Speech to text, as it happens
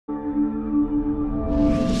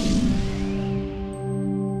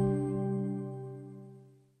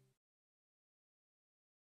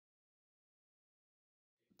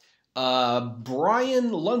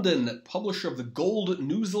Brien Lundin, publisher of the Gold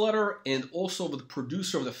newsletter and also the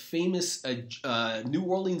producer of the famous New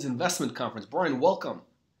Orleans Investment Conference. Brien, welcome.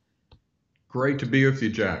 Great to be with you,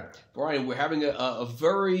 Jack. Brien, we're having a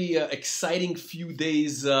very exciting few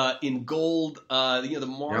days in gold. The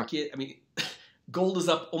market, Yeah. I mean, gold is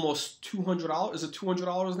up almost $200. Is it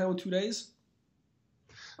 $200 now in 2 days?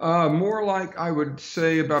 More like I would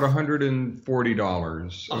say about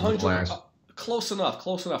 $140 over the 100, last. close enough,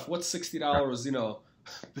 close enough. What's $60,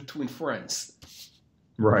 between friends?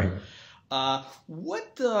 Right. I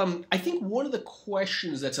think one of the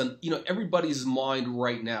questions that's on everybody's mind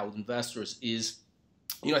right now with investors is,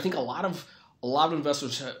 I think a lot of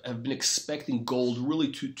investors have been expecting gold really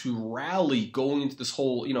to rally going into this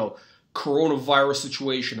whole coronavirus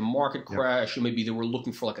situation, a market crash, and maybe they were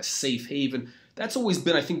looking for like a safe haven. That's always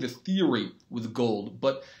been, I think, the theory with gold.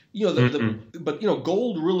 But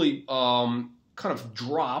gold really kind of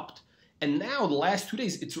dropped, and now the last 2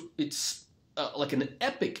 days it's like an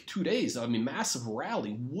epic 2 days. I mean, massive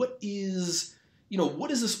rally. What is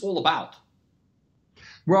this all about?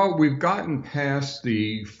 Well, we've gotten past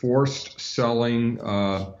the forced selling,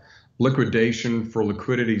 liquidation for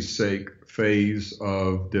liquidity's sake phase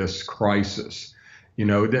of this crisis.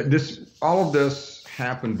 All of this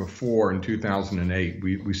happened before in 2008.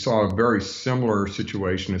 We saw a very similar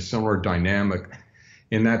situation, a similar dynamic,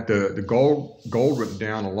 in that the gold went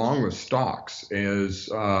down along with stocks as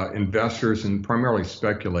investors and primarily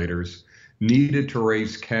speculators needed to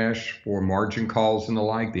raise cash for margin calls and the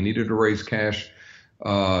like. They needed to raise cash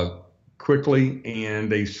quickly, and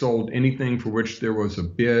they sold anything for which there was a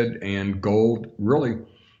bid. And gold really,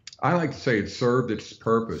 I like to say, it served its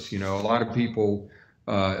purpose. A lot of people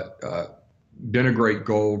denigrate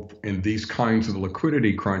gold in these kinds of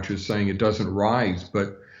liquidity crunches, saying it doesn't rise,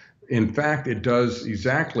 but in fact, it does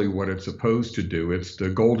exactly what it's supposed to do. It's the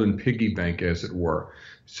golden piggy bank, as it were,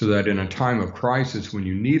 so that in a time of crisis, when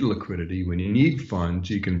you need liquidity, when you need funds,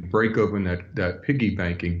 you can break open that piggy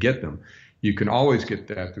bank and get them. You can always get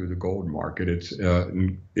that through the gold market. It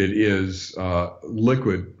is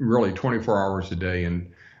liquid, really, 24 hours a day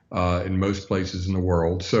in most places in the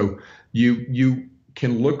world. So you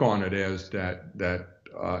can look on it as that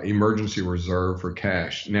emergency reserve for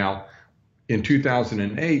cash. Now, in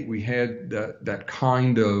 2008, we had that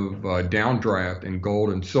kind of downdraft in gold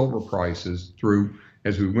and silver prices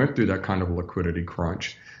as we went through that kind of liquidity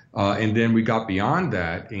crunch. And then we got beyond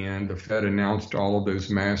that, and the Fed announced all of those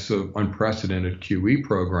massive, unprecedented QE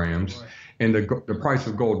programs. Right. And the price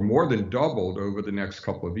of gold more than doubled over the next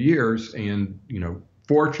couple of years. And,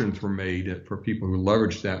 fortunes were made for people who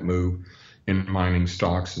leveraged that move in mining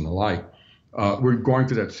stocks and the like. We're going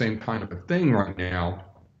through that same kind of a thing right now,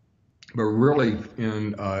 but really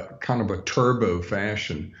in kind of a turbo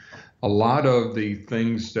fashion. A lot of the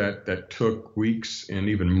things that took weeks and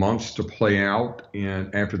even months to play out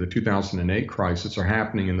after the 2008 crisis are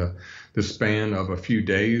happening in the span of a few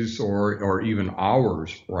days or even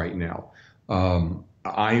hours right now.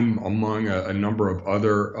 I'm among a number of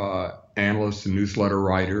other analysts and newsletter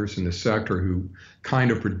writers in the sector who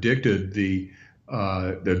kind of predicted the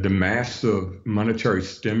massive monetary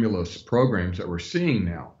stimulus programs that we're seeing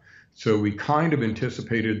now. So we kind of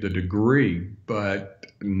anticipated the degree, but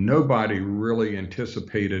nobody really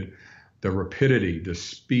anticipated the rapidity, the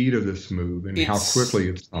speed of this move, and how quickly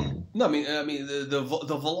it's coming. No, I mean the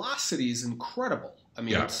velocity is incredible. I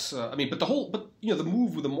mean, it's but the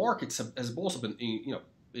move with the markets has also been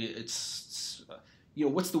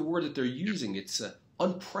what's the word that they're using? It's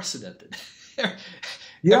unprecedented.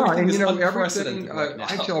 Yeah, and everything. Right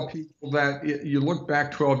I tell people that you look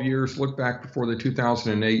back 12 years, look back before the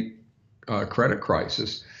 2008 credit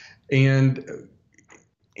crisis, and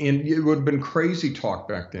it would have been crazy talk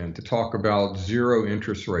back then to talk about zero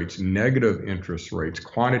interest rates, negative interest rates,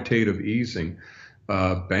 quantitative easing,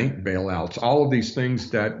 bank bailouts, all of these things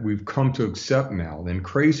that we've come to accept now. Then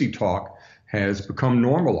crazy talk has become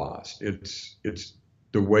normalized. It's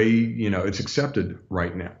the way it's accepted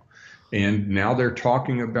right now. And now they're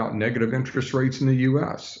talking about negative interest rates in the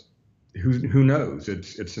U.S. Who knows?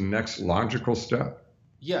 It's the next logical step.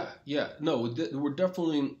 Yeah. No, we're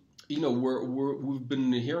definitely, we've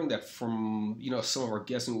been hearing that from, some of our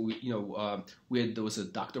guests. And there was a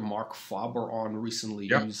Dr. Mark Faber on recently.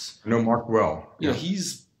 Yeah, I know Mark well.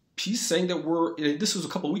 He's saying that this was a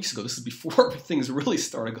couple of weeks ago. This is before things really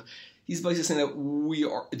started. He's basically saying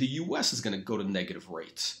that the U.S. is going to go to negative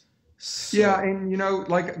rates. So. Yeah, and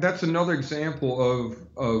that's another example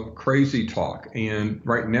of crazy talk. And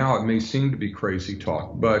right now it may seem to be crazy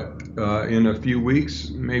talk, but in a few weeks,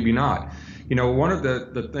 maybe not. One of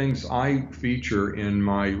the things I feature in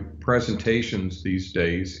my presentations these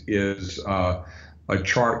days is a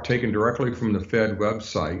chart taken directly from the Fed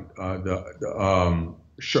website,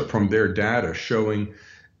 from their data showing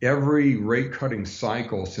every rate cutting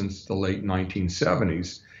cycle since the late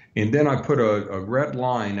 1970s. And then I put a red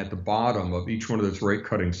line at the bottom of each one of those rate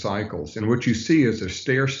cutting cycles. And what you see is a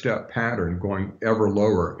stair-step pattern going ever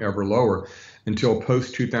lower until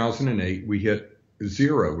post 2008, we hit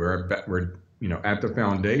zero. We're at the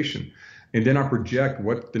foundation. And then I project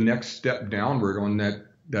what the next step downward on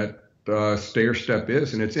that stair step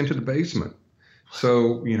is, and it's into the basement.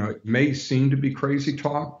 So, it may seem to be crazy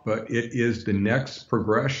talk, but it is the next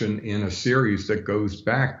progression in a series that goes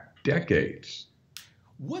back decades.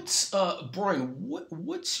 Brien,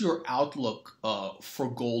 what's your outlook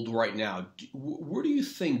for gold right now? Where do you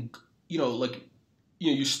think,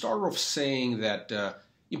 you started off saying that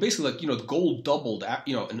basically, the gold doubled,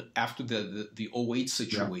 after the '08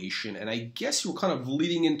 situation, and I guess you're kind of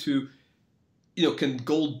leading into, can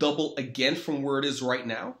gold double again from where it is right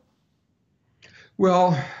now?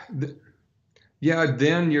 Well,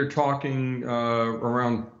 then you're talking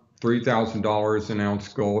around $3,000 an ounce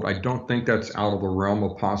gold. I don't think that's out of the realm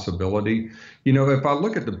of possibility. If I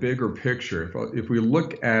look at the bigger picture, if we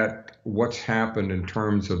look at what's happened in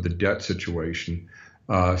terms of the debt situation,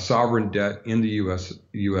 sovereign debt in the U.S.,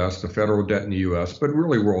 the federal debt in the U.S., but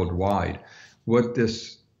really worldwide, what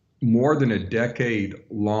this more than a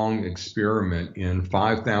decade-long experiment in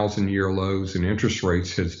 5,000-year lows in interest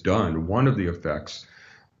rates has done, one of the effects,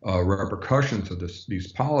 repercussions of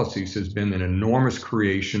these policies has been an enormous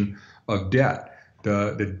creation of debt.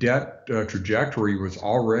 The debt trajectory was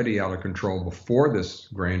already out of control before this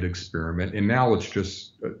grand experiment, and now it's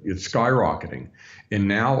skyrocketing. And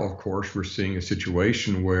now, of course, we're seeing a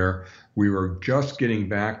situation where we were just getting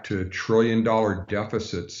back to trillion-dollar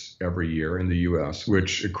deficits every year in the U.S.,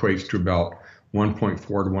 which equates to about $1.4 to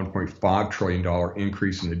 $1.5 trillion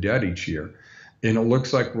increase in the debt each year. And it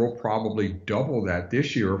looks like we'll probably double that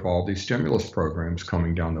this year with all these stimulus programs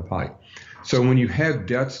coming down the pipe. So when you have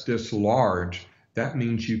debts this large, that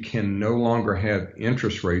means you can no longer have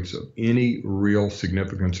interest rates of any real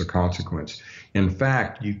significance or consequence. In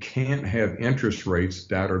fact, you can't have interest rates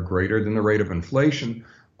that are greater than the rate of inflation.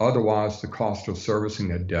 Otherwise, the cost of servicing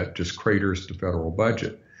that debt just craters the federal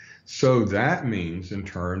budget. So that means, in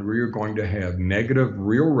turn, we are going to have negative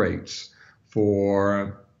real rates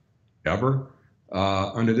for ever.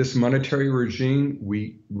 Under this monetary regime,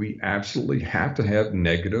 we absolutely have to have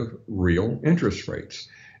negative real interest rates.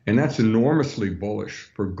 And that's enormously bullish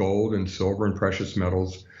for gold and silver and precious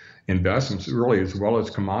metals investments, really, as well as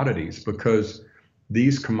commodities, because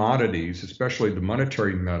these commodities, especially the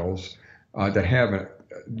monetary metals that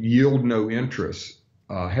yield no interest,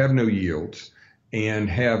 have no yields, and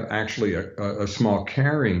have actually a small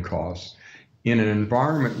carrying cost, in an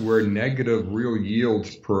environment where negative real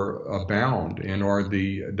yields abound and are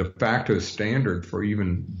the de facto standard for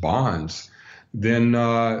even bonds, then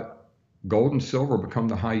gold and silver become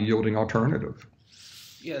the high-yielding alternative.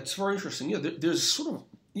 Yeah, it's very interesting. There's sort of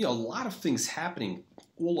a lot of things happening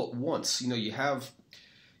all at once. You have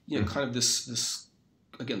kind of this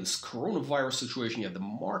coronavirus situation. You have the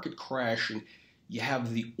market crash, and you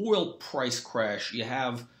have the oil price crash. You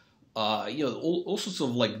have all sorts of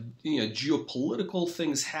geopolitical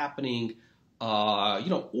things happening. All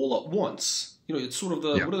at once. It's sort of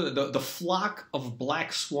the flock of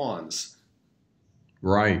black swans.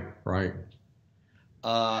 Right. And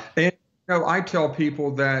I tell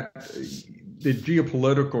people that the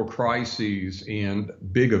geopolitical crises and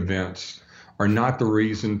big events are not the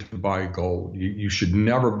reason to buy gold. You should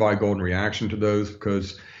never buy gold in reaction to those,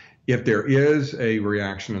 because if there is a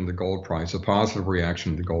reaction in the gold price, a positive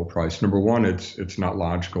reaction in the gold price, number one, it's not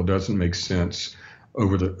logical. It doesn't make sense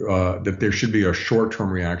that there should be a short-term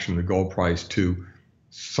reaction in the gold price to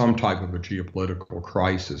some type of a geopolitical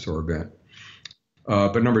crisis or event.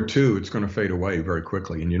 But number two, it's going to fade away very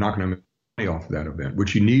quickly, and you're not going to make money off of that event.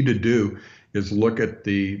 What you need to do is look at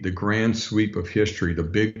the grand sweep of history, the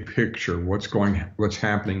big picture, what's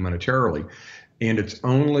happening monetarily, and it's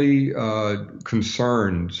only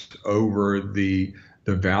concerns over the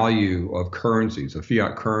value of currencies, of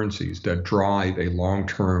fiat currencies, that drive a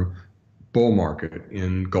long-term bull market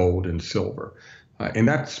in gold and silver. And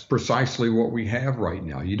that's precisely what we have right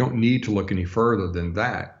now. You don't need to look any further than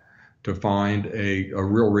that to find a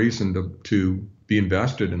real reason to be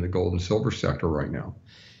invested in the gold and silver sector right now.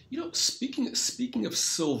 Speaking of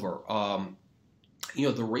silver,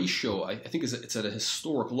 the ratio, I think it's at a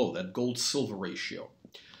historic low, that gold-silver ratio.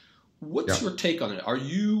 What's your take on it?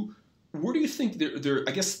 Where do you think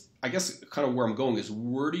I guess I guess kind of where I'm going is,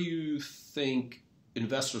 where do you think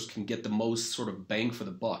investors can get the most sort of bang for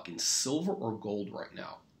the buck, in silver or gold right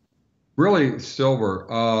now? Really, silver.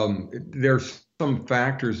 There's some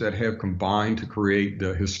factors that have combined to create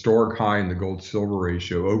the historic high in the gold silver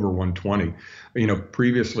ratio over 120.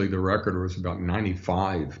 Previously the record was about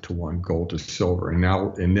 95 to 1 gold to silver,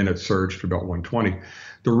 and then it surged to about 120.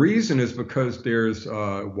 The reason is because there's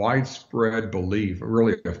widespread belief,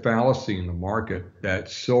 really a fallacy in the market, that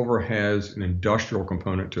silver has an industrial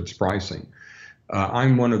component to its pricing.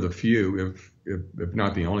 I'm one of the few, if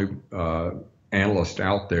not the only analyst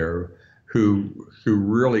out there who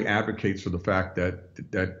really advocates for the fact that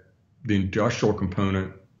the industrial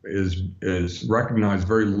component is recognized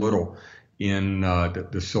very little in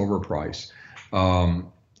the silver price.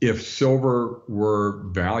 If silver were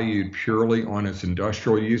valued purely on its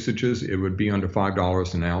industrial usages, it would be under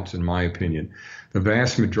 $5 an ounce, in my opinion. The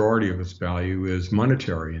vast majority of its value is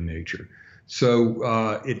monetary in nature.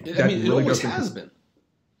 So it always has been.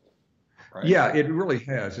 Right. Yeah, it really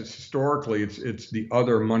has. It's the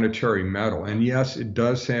other monetary metal. And yes, it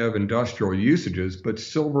does have industrial usages, but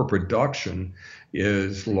silver production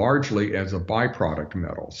is largely as a byproduct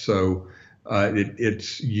metal. So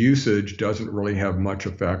its usage doesn't really have much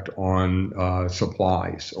effect on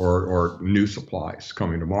supplies or new supplies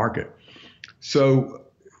coming to market. So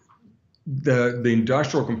the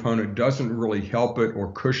industrial component doesn't really help it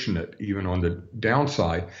or cushion it, even on the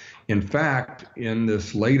downside. In fact, in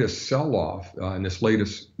this latest sell-off, in this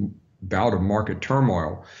latest bout of market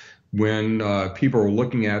turmoil, when people are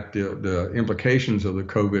looking at the implications of the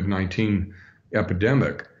COVID-19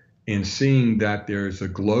 epidemic and seeing that there's a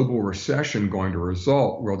global recession going to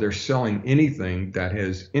result, well, they're selling anything that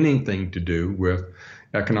has anything to do with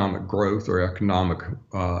economic growth or economic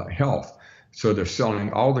health. So they're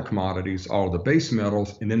selling all the commodities, all the base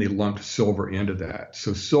metals, and then they lumped silver into that.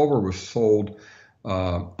 So silver was sold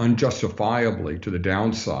unjustifiably to the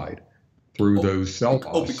downside through those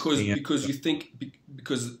sell-offs.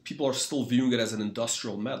 Because people are still viewing it as an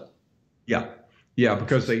industrial metal. Yeah,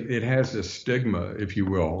 because it has this stigma, if you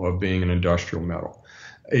will, of being an industrial metal,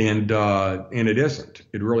 and it isn't.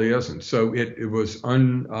 It really isn't. So it was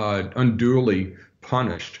unduly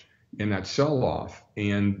punished in that sell-off,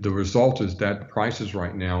 and the result is that the prices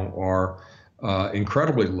right now are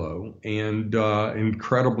incredibly low and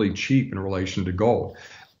incredibly cheap in relation to gold.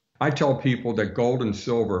 I tell people that gold and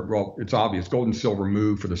silver, well, it's obvious, gold and silver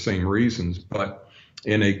move for the same reasons, but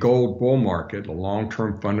in a gold bull market, a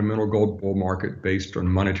long-term fundamental gold bull market based on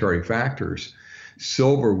monetary factors,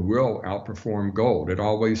 silver will outperform gold. It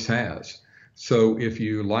always has. So if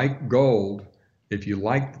you like gold, if you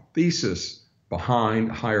like the thesis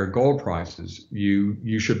behind higher gold prices,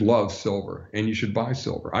 you should love silver, and you should buy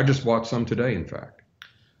silver. I just bought some today, in fact.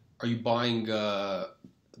 Are you buying the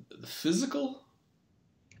physical?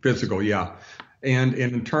 Physical, yeah. And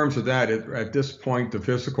in terms of that, at this point, the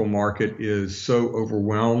physical market is so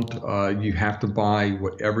overwhelmed. You have to buy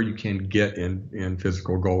whatever you can get in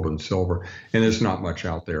physical gold and silver, and there's not much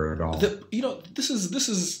out there at all. This is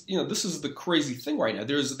the crazy thing right now.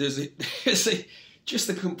 There's just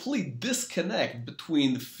a complete disconnect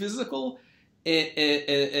between the physical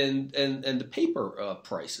and the paper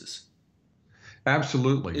prices.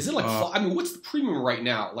 Absolutely. Is it like, what's the premium right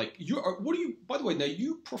now? Like, what do you, by the way, now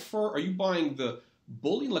you prefer, are you buying the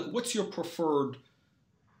bullion? Like, what's your preferred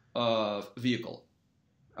vehicle?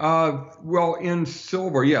 Well, in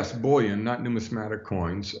silver, yes, bullion, not numismatic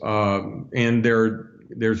coins. And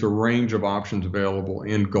there's a range of options available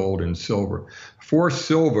in gold and silver. For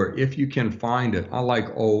silver, if you can find it, I like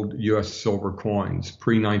old U.S. silver coins.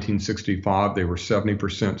 Pre-1965, they were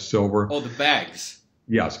 70% silver. Oh, the bags.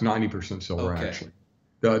 Yes, 90% silver, okay. Actually.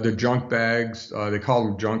 The junk bags, they call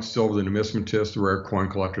them junk silver. The numismatists, the rare coin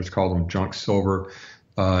collectors, call them junk silver.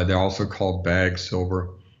 They're also called bag silver.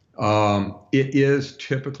 It is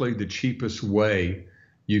typically the cheapest way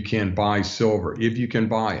you can buy silver, if you can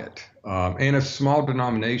buy it. And a small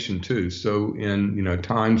denomination too. So in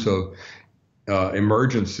times of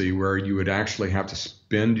emergency where you would actually have to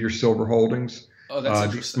spend your silver holdings,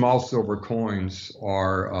 these small silver coins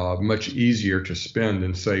are much easier to spend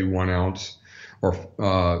than, say, 1 ounce or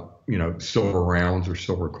silver rounds or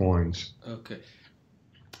silver coins. Okay,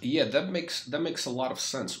 yeah, that makes a lot of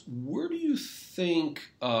sense. Where do you think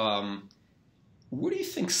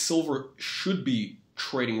silver should be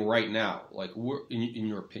trading right now? Like, in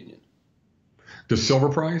your opinion? The silver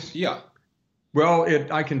price? Yeah. Well,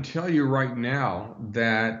 I can tell you right now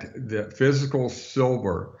that the physical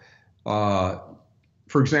silver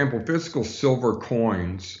For example, physical silver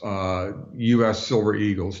coins, U.S. silver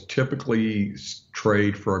eagles, typically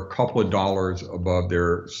trade for a couple of dollars above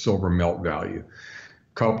their silver melt value,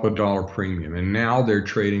 couple of dollar premium, and now they're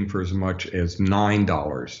trading for as much as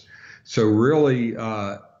 $9. So really,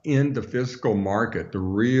 in the physical market, the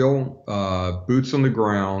real boots on the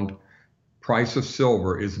ground price of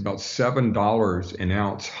silver is about $7 an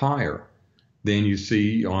ounce higher than you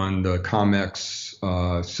see on the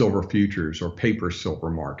COMEX silver futures or paper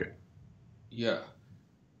silver market. Yeah,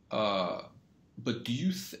 but do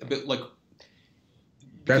you? But like,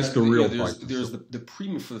 that's the real price. There's the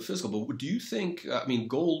premium for the physical, but do you think? I mean,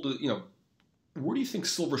 gold. Where do you think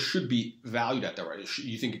silver should be valued at? That right? Do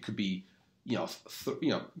you think it could be?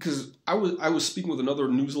 Because I was speaking with another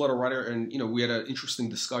newsletter writer, and we had an interesting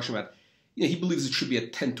discussion about. He believes it should be a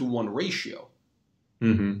 10-to-1 ratio,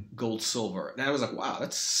 gold silver, and I was like, wow,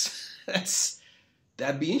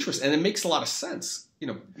 that'd be interesting, and it makes a lot of sense.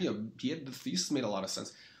 The thesis made a lot of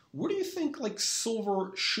sense. Where do you think like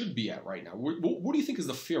silver should be at right now? What do you think is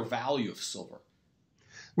the fair value of silver?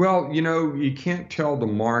 Well, you can't tell the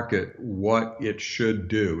market what it should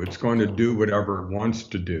do. It's going to do whatever it wants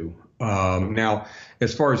to do. Now,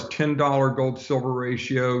 as far as $10 gold silver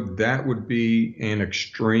ratio, that would be an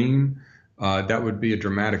extreme. That would be a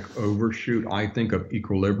dramatic overshoot, I think, of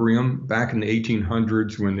equilibrium. Back in the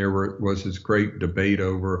 1800s, when there was this great debate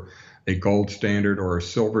over a gold standard or a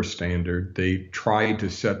silver standard, they tried to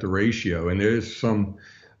set the ratio, and there is some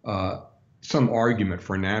argument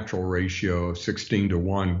for a natural ratio of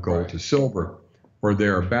 16-to-1 gold to silver or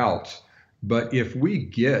thereabouts. But if we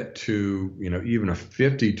get to even a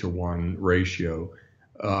 50-to-1 ratio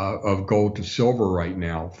of gold to silver right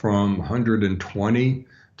now, from 120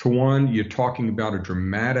 to 1, you're talking about a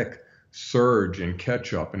dramatic surge and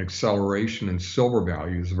catch up and acceleration in silver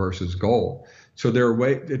values versus gold. So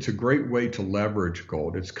it's a great way to leverage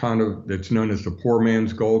gold. It's known as the poor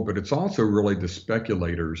man's gold, but it's also really the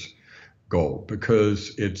speculator's gold,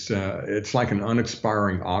 because it's like an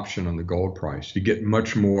unexpiring option on the gold price. You get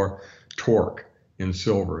much more torque in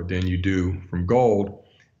silver than you do from gold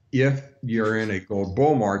if you're in a gold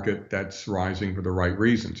bull market that's rising for the right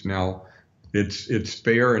reasons. Now, it's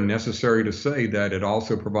fair and necessary to say that it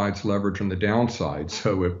also provides leverage on the downside.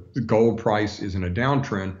 So if the gold price is in a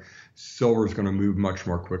downtrend, silver is going to move much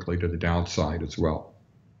more quickly to the downside as well.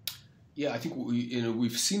 Yeah, I think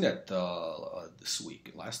we've seen that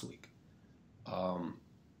last week.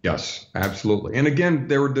 Yes, absolutely. And again,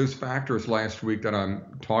 there were those factors last week that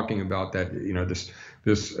I'm talking about that,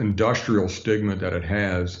 this industrial stigma that it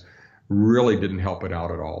has really didn't help it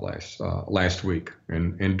out at all last week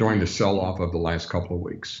and during the sell-off of the last couple of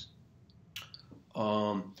weeks.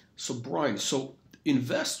 So Brien,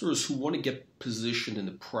 investors who want to get positioned in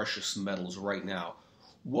the precious metals right now,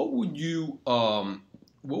 what would you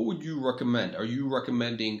recommend? Are you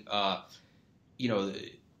recommending,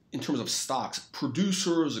 in terms of stocks,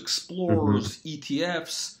 producers, explorers,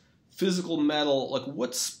 ETFs, physical metal? Like,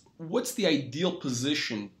 what's the ideal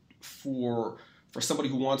position for somebody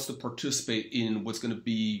who wants to participate in what's going to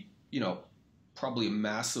be, probably a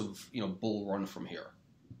massive, bull run from here?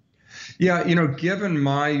 Yeah, given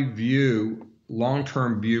my view,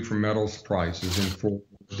 long-term view for metals prices and for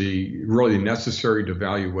the really necessary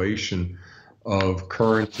devaluation of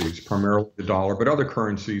currencies, primarily the dollar, but other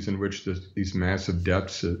currencies in which these massive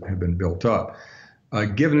debts have been built up.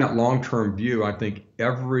 Given that long-term view, I think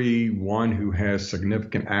everyone who has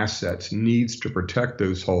significant assets needs to protect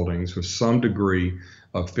those holdings with some degree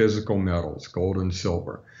of physical metals, gold and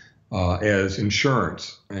silver, as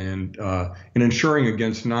insurance, and insuring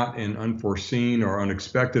against not an unforeseen or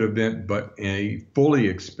unexpected event, but a fully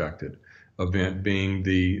expected event, being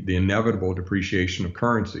the inevitable depreciation of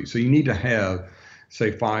currency. So you need to have,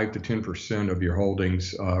 say, 5 to 10% of your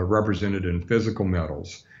holdings represented in physical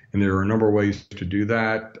metals. And there are a number of ways to do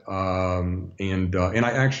that. And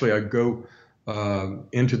I go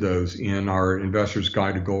into those in our Investor's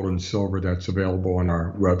Guide to Gold and Silver that's available on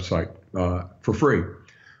our website for free.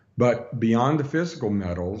 But beyond the physical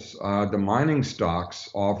metals, the mining stocks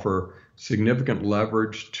offer significant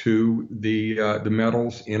leverage to the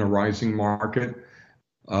metals in a rising market.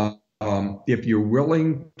 If you're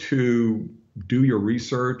willing to do your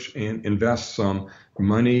research and invest some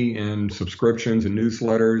money in subscriptions and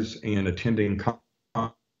newsletters and attending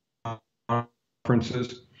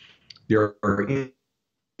conferences, there are in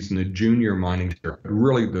the junior mining,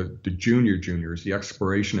 really the juniors, the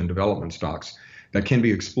exploration and development stocks that can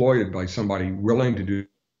be exploited by somebody willing to do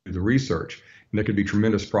the research, and there could be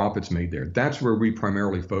tremendous profits made there. That's where we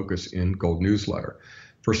primarily focus in Gold Newsletter.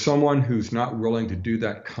 For someone who's not willing to do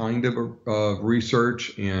that kind of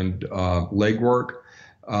research and legwork,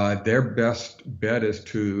 their best bet is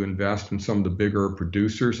to invest in some of the bigger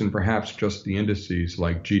producers and perhaps just the indices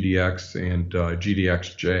like GDX and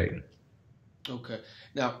GDXJ. Okay.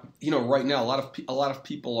 Now, right now a lot of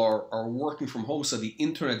people are working from home, so the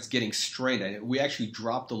internet's getting strained. And we actually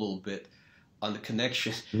dropped a little bit on the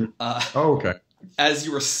connection. Oh, okay. As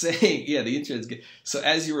you were saying, yeah, the internet's getting. So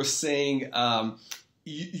as you were saying,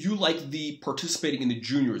 you like the participating in the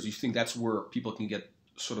juniors. You think that's where people can get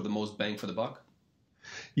sort of the most bang for the buck?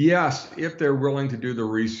 Yes, if they're willing to do the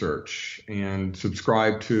research and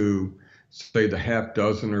subscribe to, say, the half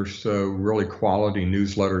dozen or so really quality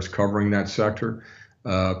newsletters covering that sector,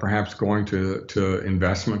 perhaps going to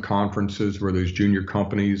investment conferences where those junior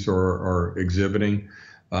companies are exhibiting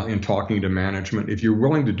and talking to management. If you're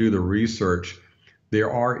willing to do the research, there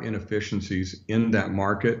are inefficiencies in that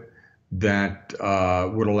market that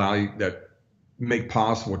would allow you, that make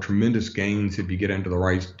possible tremendous gains if you get into the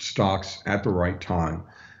right stocks at the right time.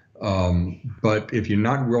 But if you're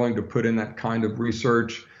not willing to put in that kind of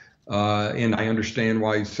research, and I understand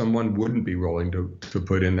why someone wouldn't be willing to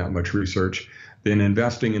put in that much research, then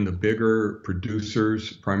investing in the bigger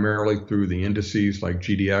producers, primarily through the indices like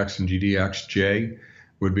GDX and GDXJ,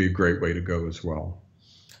 would be a great way to go as well.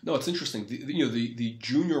 No, it's interesting. The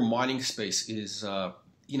junior mining space is,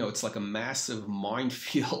 it's like a massive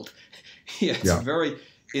minefield. Yeah, it's very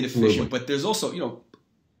inefficient, Absolutely. but there's also,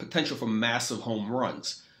 potential for massive home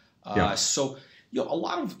runs. So, a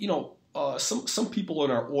lot of, some people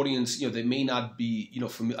in our audience, they may not be,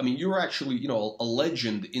 familiar. I mean, you're actually, a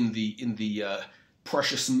legend in the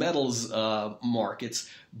precious metals markets,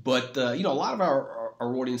 but a lot of our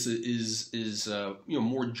audience is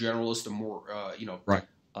more generalist and more, Right.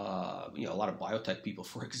 A lot of biotech people,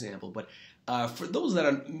 for example. But for those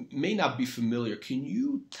that may not be familiar, can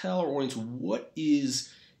you tell our audience what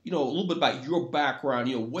is, a little bit about your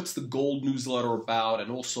background? What's the Gold newsletter about, and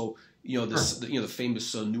also, this, the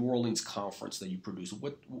famous New Orleans conference that you produce.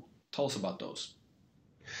 Tell us about those.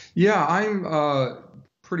 Yeah, I'm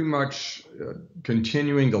pretty much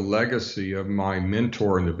continuing the legacy of my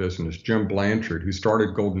mentor in the business, Jim Blanchard, who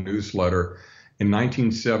started Gold Newsletter in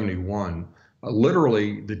 1971.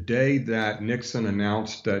 Literally the day that Nixon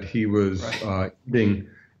announced that he was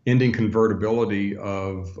ending convertibility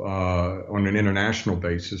of on an international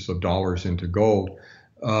basis of dollars into gold.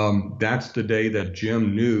 That's the day that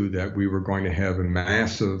Jim knew that we were going to have a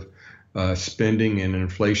massive spending and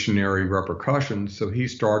inflationary repercussions. So he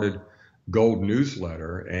started Gold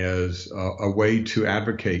Newsletter as a way to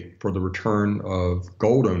advocate for the return of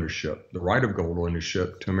gold ownership, the right of gold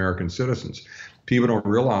ownership to American citizens. People don't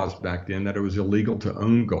realize back then that it was illegal to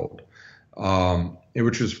own gold,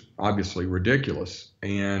 which is obviously ridiculous.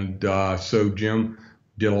 And so Jim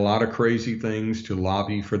did a lot of crazy things to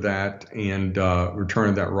lobby for that and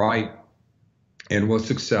return that right, and was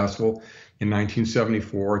successful. In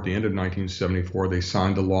 1974, at the end of 1974, they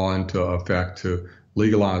signed the law into effect to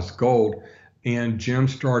legalize gold. And Jim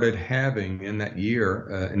started having, in that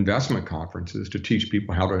year, investment conferences to teach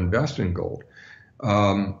people how to invest in gold.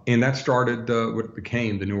 And that started what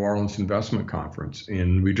became the New Orleans Investment Conference.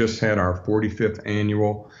 And we just had our 45th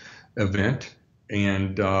annual event,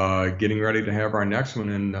 and getting ready to have our next one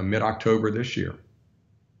in mid-October this year.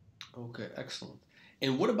 Okay, excellent.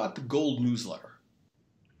 And what about the Gold newsletter?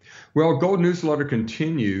 Well, Gold Newsletter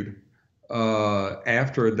continued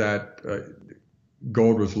after that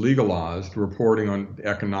gold was legalized, reporting on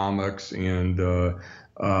economics and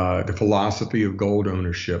the philosophy of gold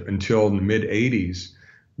ownership until the mid-'80s,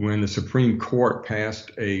 when the Supreme Court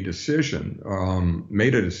passed a decision,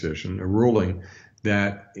 a ruling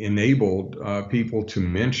that enabled people to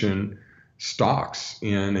mention stocks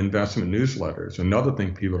in investment newsletters. Another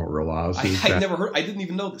thing people don't realize is I never heard. I didn't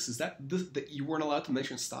even know this. Is that you weren't allowed to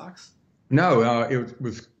mention stocks? No, it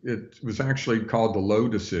was actually called the Lowe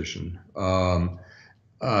decision. A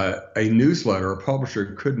newsletter, a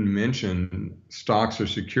publisher couldn't mention stocks or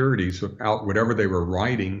securities without whatever they were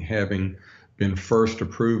writing having been first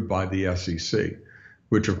approved by the SEC,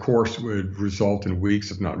 which of course would result in weeks,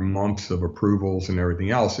 if not months, of approvals and everything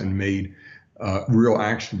else, and made real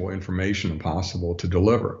actionable information impossible to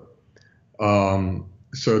deliver.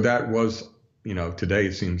 So that was, today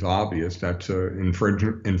it seems obvious that's an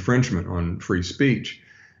infringement on free speech.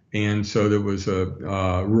 And so there was a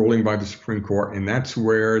ruling by the Supreme Court, and that's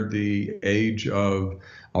where the age of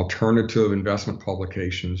alternative investment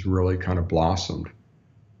publications really kind of blossomed.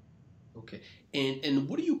 Okay. And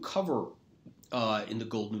what do you cover in the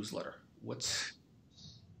Gold newsletter?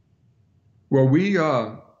 Well,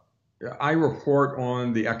 I report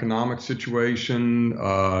on the economic situation,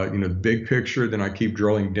 the big picture. Then I keep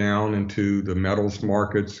drilling down into the metals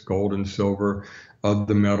markets, gold and silver,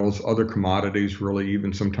 other metals, other commodities, really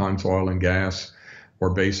even sometimes oil and gas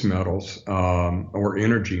or base metals or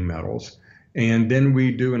energy metals. And then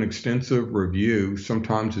we do an extensive review,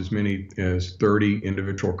 sometimes as many as 30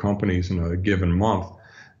 individual companies in a given month,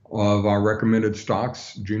 of our recommended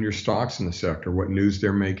stocks, junior stocks in the sector, what news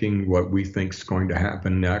they're making, what we think is going to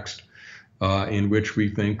happen next, in which we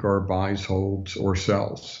think are buys, holds, or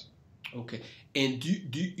sells. Okay. And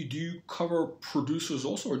do you cover producers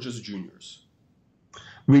also, or just juniors?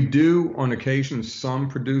 We do on occasion some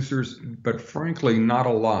producers, but frankly, not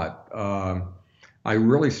a lot. I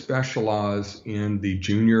really specialize in the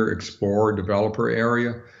junior explorer developer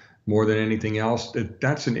area more than anything else.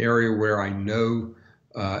 That's an area where I know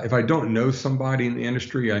if I don't know somebody in the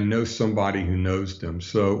industry, I know somebody who knows them.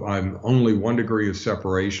 So I'm only one degree of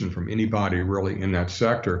separation from anybody really in that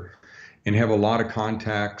sector, and have a lot of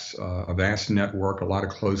contacts, a vast network, a lot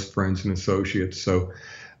of close friends and associates. So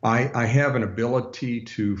I have an ability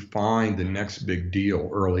to find the next big deal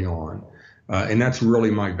early on. And that's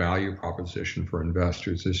really my value proposition for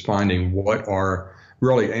investors, is finding what are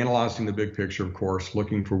really analyzing the big picture, of course,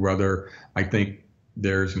 looking for whether I think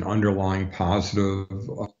there's an underlying positive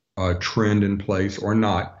trend in place or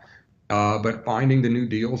not, but finding the new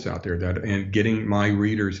deals out there and getting my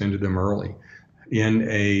readers into them early. In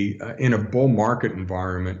a bull market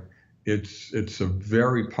environment, it's a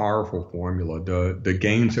very powerful formula. The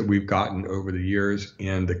gains that we've gotten over the years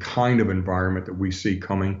and the kind of environment that we see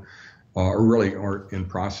coming really are in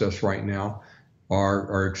process right now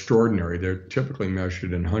are extraordinary. They're typically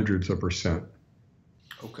measured in hundreds of percent.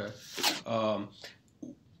 Okay.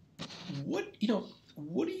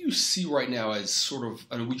 What do you see right now as sort of?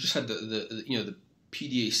 I mean, we just had the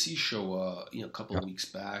PDAC show a couple of weeks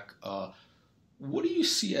back. What do you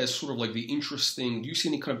see as sort of like the interesting? Do you see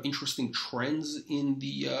any kind of interesting trends in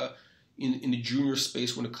the in the junior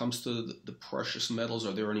space when it comes to the precious metals?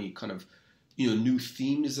 Are there any kind of new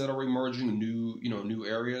themes that are emerging, new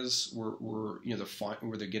areas where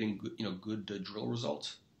they're getting good drill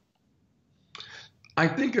results? I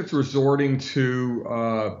think it's resorting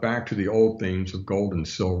to back to the old themes of gold and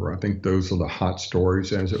silver. I think those are the hot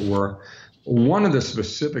stories, as it were. One of the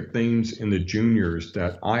specific themes in the juniors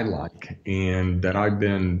that I like and that I've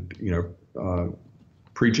been,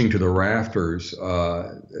 preaching to the rafters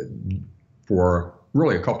for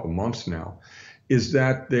really a couple of months now, is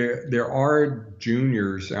that there are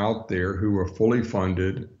juniors out there who are fully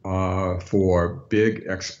funded for big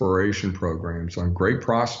exploration programs on great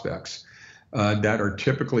prospects that are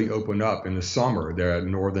typically open up in the summer, the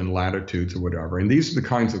northern latitudes or whatever. And these are the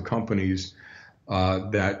kinds of companies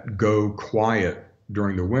that go quiet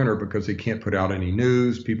during the winter because they can't put out any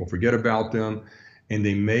news, people forget about them, and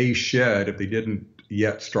they may shed, if they didn't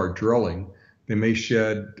yet start drilling, they may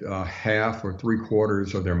shed half or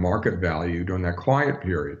three-quarters of their market value during that quiet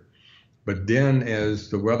period. But then as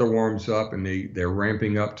the weather warms up and they're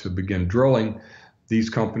ramping up to begin drilling, these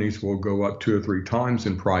companies will go up 2 or 3 times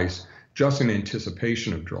in price just in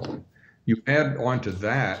anticipation of drilling. You add on to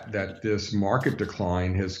that this market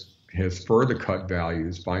decline has further cut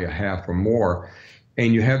values by a half or more,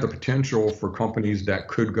 and you have the potential for companies that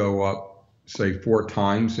could go up, say, 4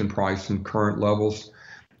 times in price from current levels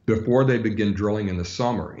before they begin drilling in the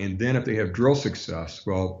summer. And then if they have drill success,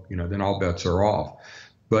 well, then all bets are off.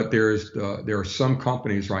 But there are some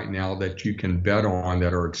companies right now that you can bet on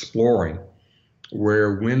that are exploring,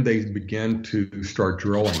 where when they begin to start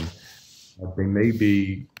drilling, you may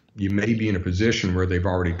be in a position where they've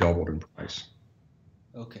already doubled in price.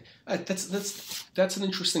 Okay, that's an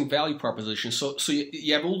interesting value proposition. So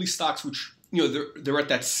you have all these stocks which they're at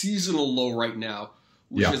that seasonal low right now,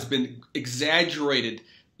 which has been exaggerated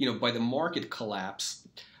by the market collapse.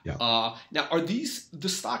 Yeah. Now, are these the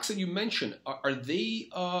stocks that you mentioned? Are they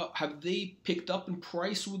have they picked up in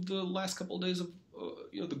price with the last couple of days of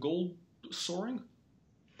the gold soaring?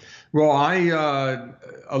 Well,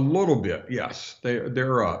 a little bit, yes,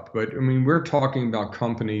 they're up. But I mean, we're talking about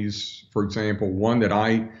companies, for example, one that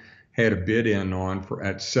I had a bid in on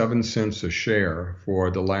at 7 cents a share for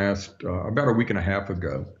the last about a week and a half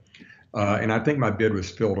ago. And I think my bid was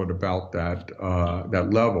filled at about that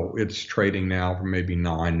level. It's trading now for maybe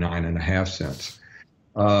 9.5 cents.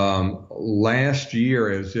 Last year,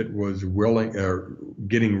 as it was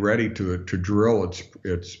getting ready to drill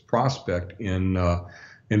its prospect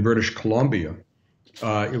in British Columbia,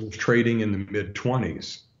 it was trading in the mid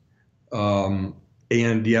 20s.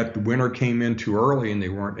 And yet the winter came in too early and they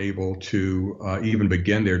weren't able to even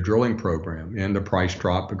begin their drilling program, and the price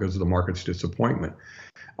dropped because of the market's disappointment.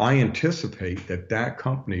 I anticipate that that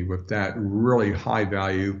company with that really high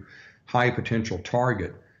value, high potential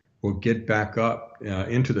target will get back up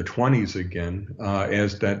into the 20s again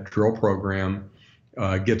as that drill program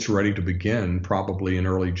gets ready to begin, probably in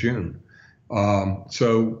early June.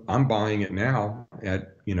 So I'm buying it now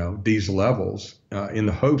at these levels in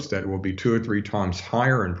the hopes that it will be 2 or 3 times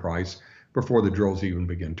higher in price before the drills even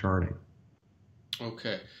begin turning.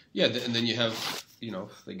 Okay. Yeah, and then you have,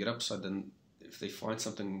 if they get upside, then if they find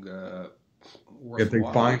something worthwhile. If they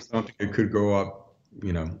find something, it could go up,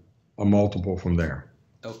 a multiple from there.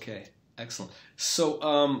 Okay, excellent. So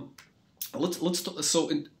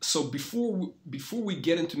so before we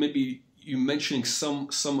get into maybe you mentioning some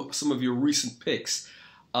of your recent picks,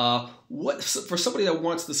 what for somebody that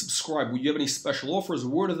wants to subscribe, would you have any special offers?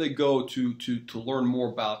 Where do they go to learn more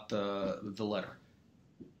about the letter?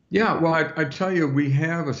 Yeah, well, I tell you, we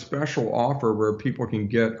have a special offer where people can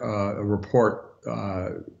get a report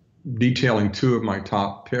detailing 2 of my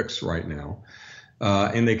top picks right now.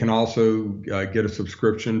 And they can also get a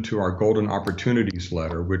subscription to our Golden Opportunities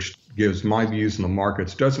letter, which gives my views in the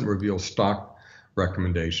markets, doesn't reveal stock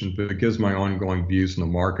recommendations, but it gives my ongoing views in the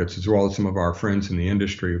markets, as well as some of our friends in the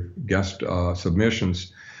industry guest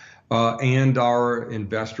submissions, and our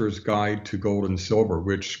Investor's Guide to Gold and Silver,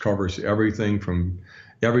 which covers everything from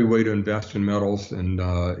every way to invest in metals and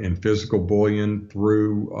in physical bullion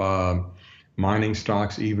through mining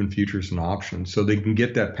stocks, even futures and options. So they can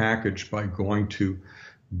get that package by going to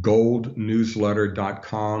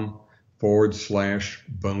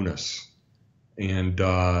goldnewsletter.com/bonus and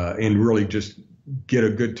really just get a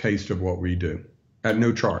good taste of what we do at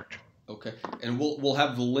no charge. Okay, and we'll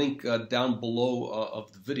have the link down below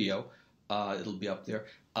of the video. It'll be up there.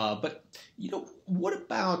 But what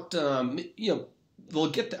about they'll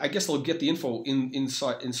get I guess they'll get the info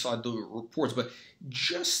inside the reports, but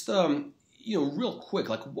just real quick,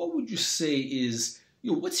 like what would you say is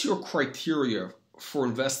what's your criteria for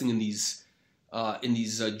investing in these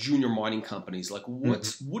junior mining companies? Like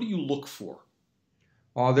what do you look for?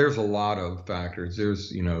 Oh, there's a lot of factors.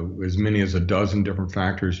 There's as many as a dozen different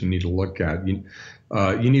factors you need to look at. You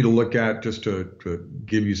need to look at, just to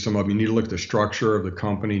give you some of them, you need to look at the structure of the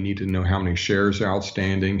company. You need to know how many shares are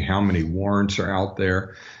outstanding, how many warrants are out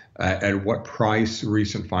there, at what price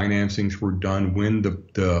recent financings were done, when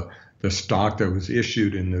the stock that was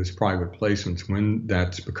issued in those private placements, when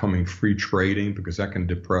that's becoming free trading, because that can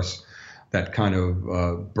depress, that kind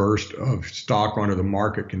of burst of stock onto the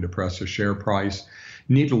market can depress the share price.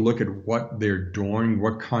 You need to look at what they're doing,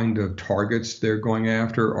 what kind of targets they're going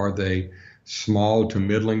after. Are they small to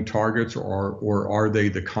middling targets, or are they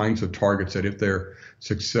the kinds of targets that if they're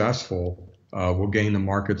successful will gain the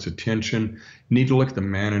market's attention? You need to look at the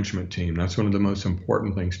management team. That's one of the most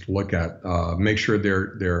important things to look at. Make sure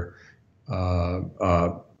they're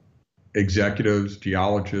executives,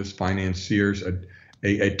 geologists, financiers,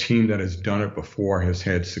 a team that has done it before, has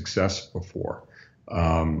had success before,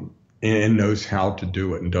 and knows how to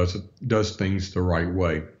do it and does things the right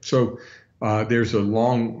way. So there's a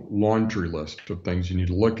long laundry list of things you need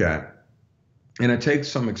to look at, and it takes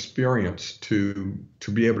some experience to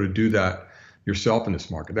be able to do that yourself in this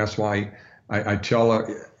market. That's why I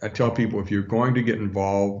tell people, if you're going to get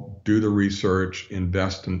involved, do the research,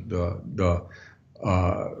 invest in the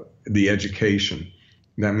education.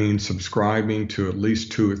 That means subscribing to at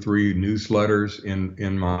least 2 or 3 newsletters.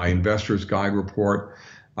 In my Investor's Guide report,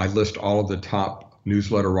 I list all of the top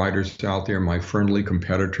newsletter writers out there, my friendly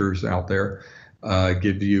competitors out there,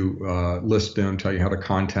 list them, tell you how to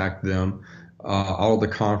contact them. All of the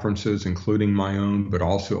conferences, including my own, but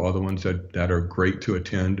also other ones that are great to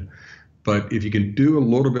attend. But if you can do a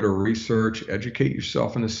little bit of research, educate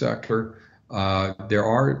yourself in the sector,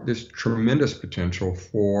 there's tremendous potential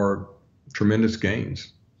for tremendous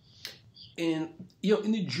gains. And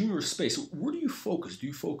in the junior space, where do you focus? Do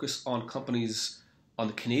you focus on companies on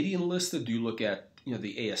the Canadian listed? Do you look at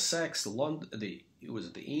the ASX, the London, the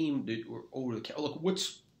AIM, or look,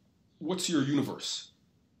 what's your universe?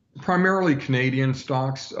 Primarily Canadian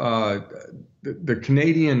stocks. The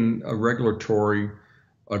Canadian regulatory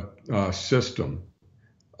system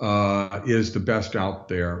is the best out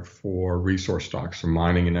there for resource stocks, for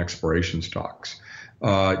mining and exploration stocks.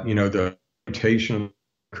 The reputation of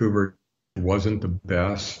Vancouver wasn't the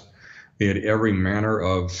best. They had every manner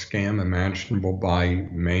of scam imaginable by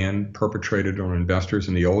man perpetrated on investors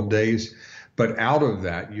in the old days. But out of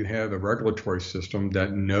that, you have a regulatory system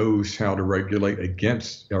that knows how to regulate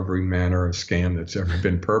against every manner of scam that's ever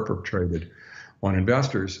been perpetrated on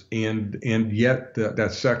investors, and yet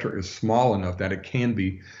that sector is small enough that it can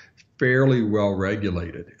be fairly well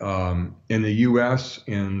regulated. In the U.S.,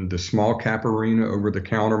 in the small cap arena, over the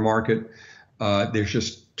counter market, there's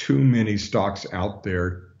just too many stocks out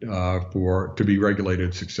there to be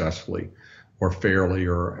regulated successfully, or fairly,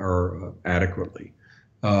 or adequately.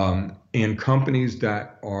 And companies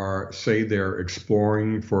that say they're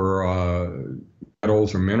exploring for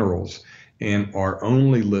metals or minerals and are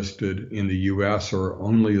only listed in the U.S. or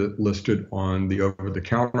only listed on the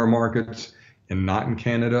over-the-counter markets and not in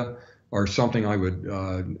Canada are something I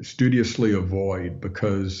would studiously avoid,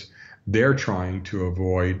 because they're trying to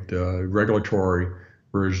avoid the regulatory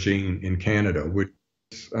regime in Canada, which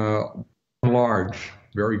is large,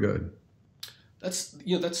 very good. That's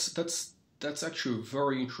that's actually a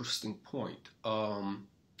very interesting point.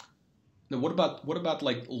 Now, what about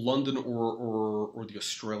like London or the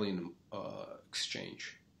Australian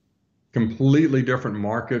exchange? Completely different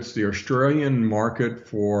markets. The Australian market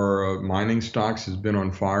for mining stocks has been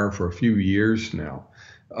on fire for a few years now,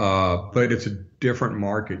 but it's a different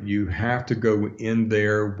market. You have to go in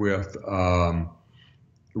there with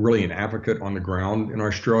really an advocate on the ground. In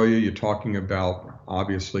Australia, you're talking about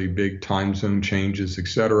obviously big time zone changes, et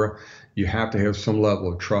cetera. You have to have some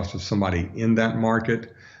level of trust with somebody in that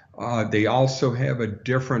market. They also have a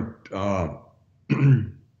different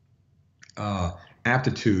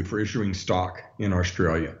aptitude for issuing stock in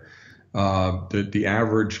Australia. The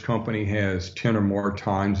average company has 10 or more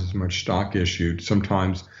times as much stock issued,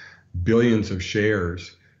 sometimes billions of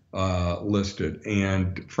shares listed.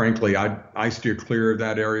 And frankly, I steer clear of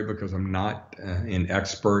that area because I'm not an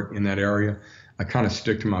expert in that area. I kind of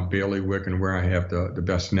stick to my bailiwick and where I have the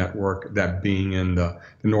best network, that being in the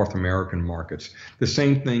North American markets. The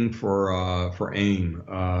same thing for AIM.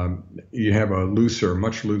 You have a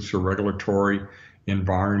much looser regulatory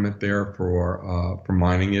environment there for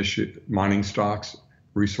mining stocks,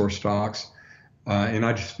 resource stocks, and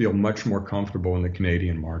I just feel much more comfortable in the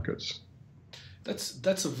Canadian markets.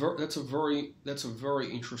 That's a very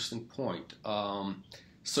interesting point.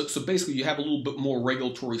 So basically, you have a little bit more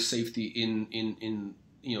regulatory safety in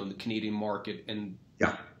the Canadian market, and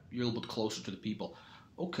yeah, you're a little bit closer to the people.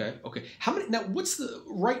 Okay. How many now? What's the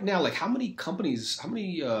right now? Like, how many companies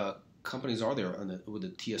are there with the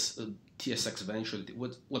TSX Venture?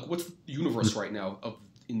 What's the universe right now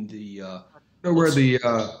in the? Where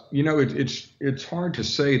it's hard to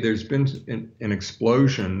say. There's been an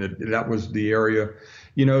explosion. That was the area.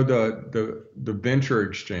 The venture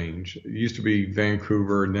exchange, it used to be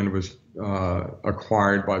Vancouver, and then it was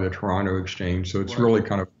acquired by the Toronto Exchange. So it's really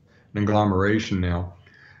kind of an agglomeration now.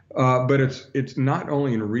 But it's not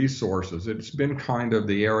only in resources. It's been kind of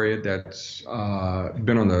the area that's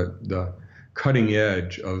been on the cutting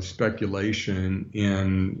edge of speculation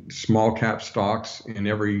in small cap stocks in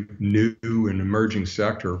every new and emerging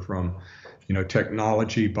sector, from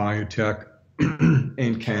technology, biotech,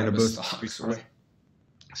 and cannabis stocks, right?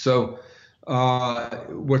 So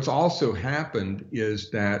what's also happened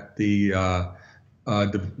is that the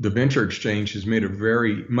venture exchange has made it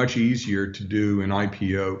very much easier to do an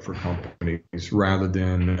IPO for companies rather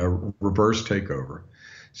than a reverse takeover.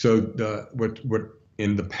 So what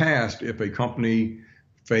in the past, if a company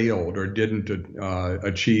failed or didn't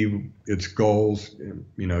achieve its goals,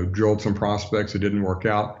 drilled some prospects, it didn't work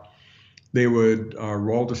out, they would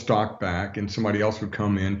roll the stock back, and somebody else would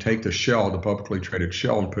come in, take the shell, the publicly traded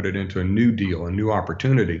shell, and put it into a new deal, a new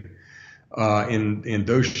opportunity. And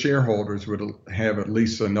those shareholders would have at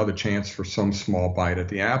least another chance for some small bite at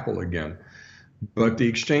the apple again. But the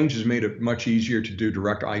exchange has made it much easier to do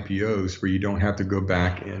direct IPOs, where you don't have to go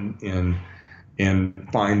back and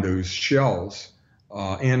find those shells.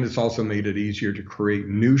 And it's also made it easier to create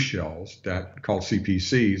new shells called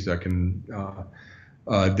CPCs that can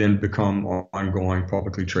then become ongoing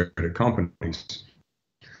publicly traded companies.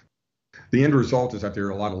 The end result is that there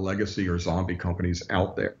are a lot of legacy or zombie companies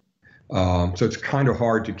out there. So it's kind of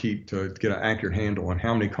hard to get an accurate handle on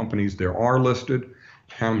how many companies there are listed,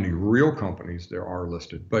 how many real companies there are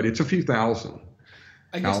listed, but it's a few thousand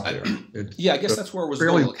out there. I guess that's where I was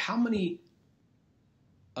going. Like,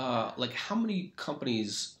 how many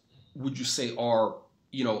companies would you say are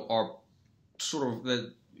sort of are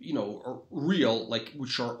real, like,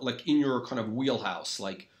 which are like in your kind of wheelhouse?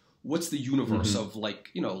 Like, what's the universe of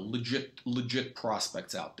legit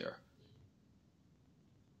prospects out there?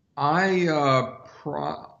 I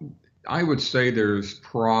would say there's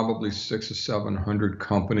probably 600 or 700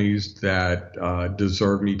 companies that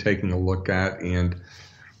deserve me taking a look at, and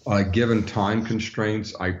given time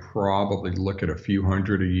constraints, I probably look at a few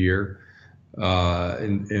hundred a year.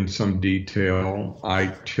 in some detail. I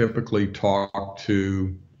typically talk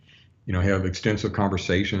to, have extensive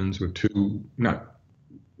conversations with not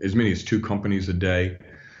as many as 2 companies a day,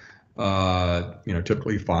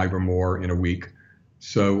 typically 5 or more in a week.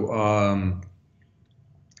 So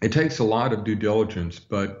it takes a lot of due diligence,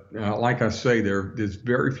 but like I say, there's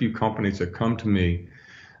very few companies that come to me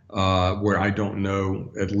where I don't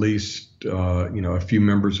know at least a few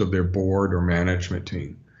members of their board or management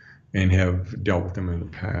team and have dealt with them in the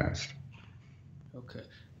past. Okay,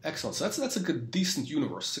 excellent. So that's a good, decent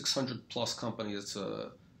universe. 600 plus companies. It's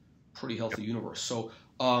a pretty healthy universe. So,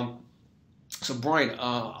 so Brien,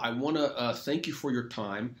 I want to thank you for your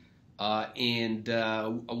time, and I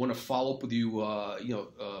want to follow up with you.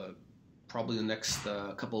 Probably the next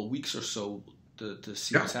couple of weeks or so to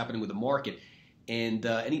see what's happening with the market. And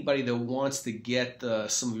anybody that wants to get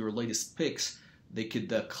some of your latest picks, they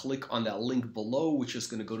could click on that link below, which is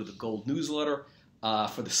going to go to the Gold newsletter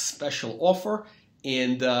for the special offer.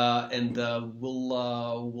 And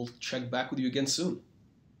we'll check back with you again soon.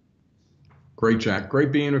 Great, Jack.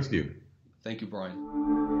 Great being with you. Thank you,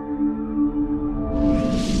 Brien.